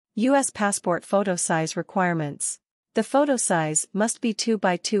U.S. passport photo size requirements. The photo size must be 2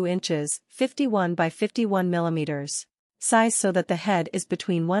 by 2 inches, 51 by 51 millimeters. Size so that the head is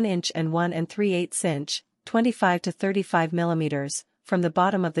between 1 inch and 1 3/8 inch, 25 to 35 millimeters, from the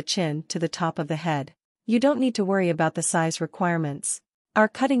bottom of the chin to the top of the head. You don't need to worry about the size requirements. Our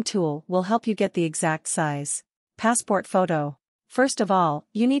cutting tool will help you get the exact size. Passport photo. First of all,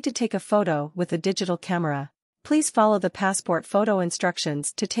 you need to take a photo with a digital camera. Please follow the passport photo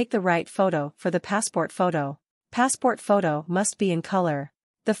instructions to take the right photo for the passport photo. Passport photo must be in color.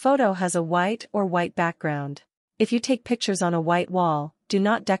 The photo has a white or white background. If you take pictures on a white wall, do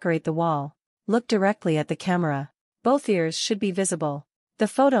not decorate the wall. Look directly at the camera. Both ears should be visible. The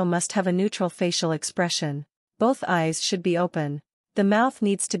photo must have a neutral facial expression. Both eyes should be open. The mouth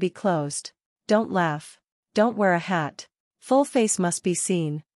needs to be closed. Don't laugh. Don't wear a hat. Full face must be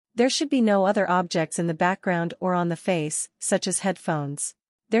seen. There should be no other objects in the background or on the face, such as headphones.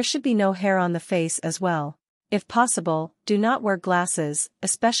 There should be no hair on the face as well. If possible, do not wear glasses,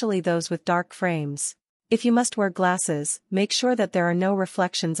 especially those with dark frames. If you must wear glasses, make sure that there are no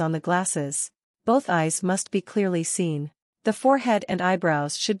reflections on the glasses. Both eyes must be clearly seen. The forehead and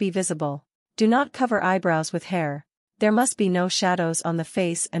eyebrows should be visible. Do not cover eyebrows with hair. There must be no shadows on the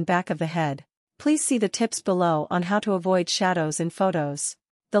face and back of the head. Please see the tips below on how to avoid shadows in photos.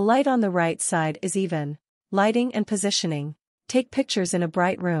 The light on the right side is even. Lighting and positioning. Take pictures in a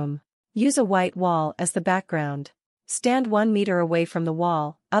bright room. Use a white wall as the background. Stand 1 meter away from the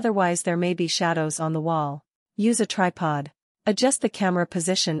wall, otherwise there may be shadows on the wall. Use a tripod. Adjust the camera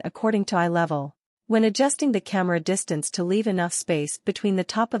position according to eye level. When adjusting the camera distance to leave enough space between the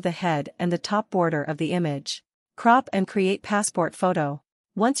top of the head and the top border of the image. Crop and create passport photo.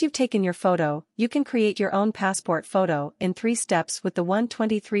 Once you've taken your photo, you can create your own passport photo in 3 steps with the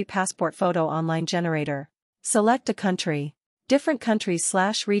 123 passport photo online generator. Select a country. Different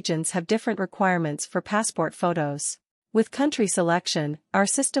countries/regions have different requirements for passport photos. With country selection, our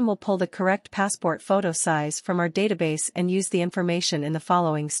system will pull the correct passport photo size from our database and use the information in the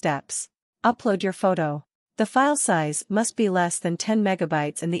following steps. Upload your photo. The file size must be less than 10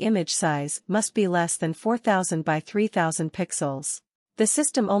 megabytes and the image size must be less than 4000 by 3000 pixels. The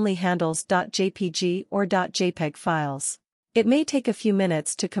system only handles .jpg or .jpeg files. It may take a few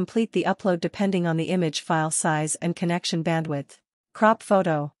minutes to complete the upload depending on the image file size and connection bandwidth. Crop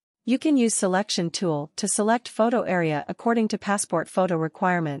photo. You can use selection tool to select photo area according to passport photo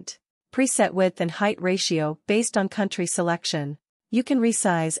requirement. Preset width and height ratio based on country selection. You can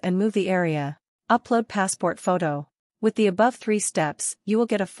resize and move the area. Upload passport photo. With the above 3 steps, you will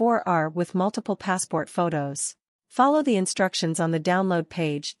get a 4R with multiple passport photos. Follow the instructions on the download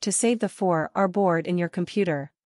page to save the 4R board in your computer.